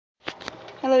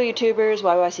Hello YouTubers,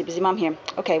 YYC Busy Mom here.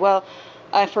 Okay, well,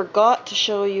 I forgot to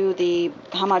show you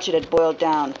how much it had boiled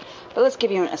down, but let's give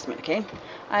you an estimate, okay?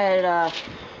 I had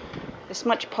this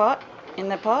much pot in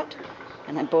the pot,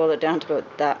 and I boiled it down to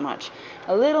about that much.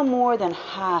 A little more than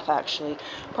half, actually.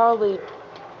 Probably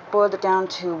boiled it down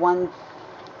to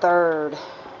 1/3.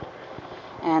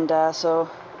 And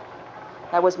so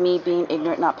that was me being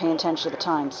ignorant, not paying attention to the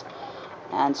times,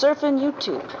 and surfing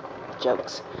YouTube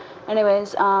jokes.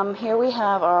 Anyways, here we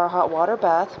have our hot water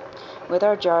bath with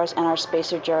our jars and our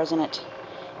spacer jars in it.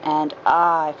 And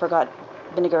I forgot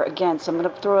vinegar again, so I'm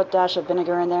going to throw a dash of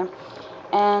vinegar in there.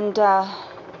 And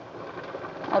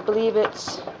I believe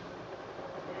it's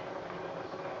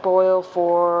boil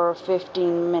for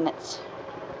 15 minutes.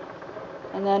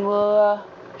 And then we'll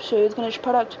show you the finished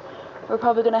product. We're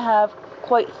probably going to have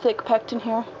quite thick pectin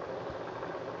here.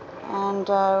 And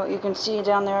you can see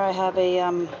down there I have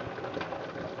a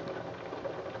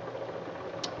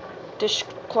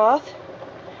dishcloth,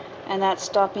 and that's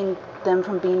stopping them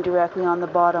from being directly on the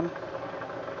bottom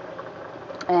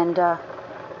and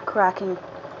cracking.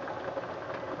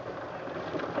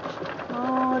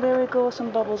 Oh, there we go,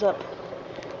 some bubbles up.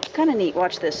 Kind of neat.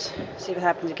 Watch this, see if it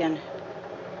happens again.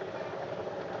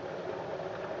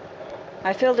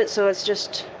 I filled it so it's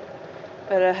just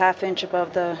about a ½ inch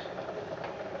above the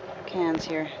cans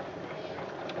here.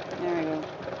 There we go.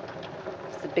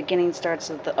 It's the beginning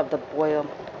starts of the boil.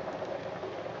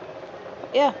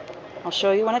 Yeah, I'll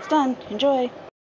show you when it's done. Enjoy.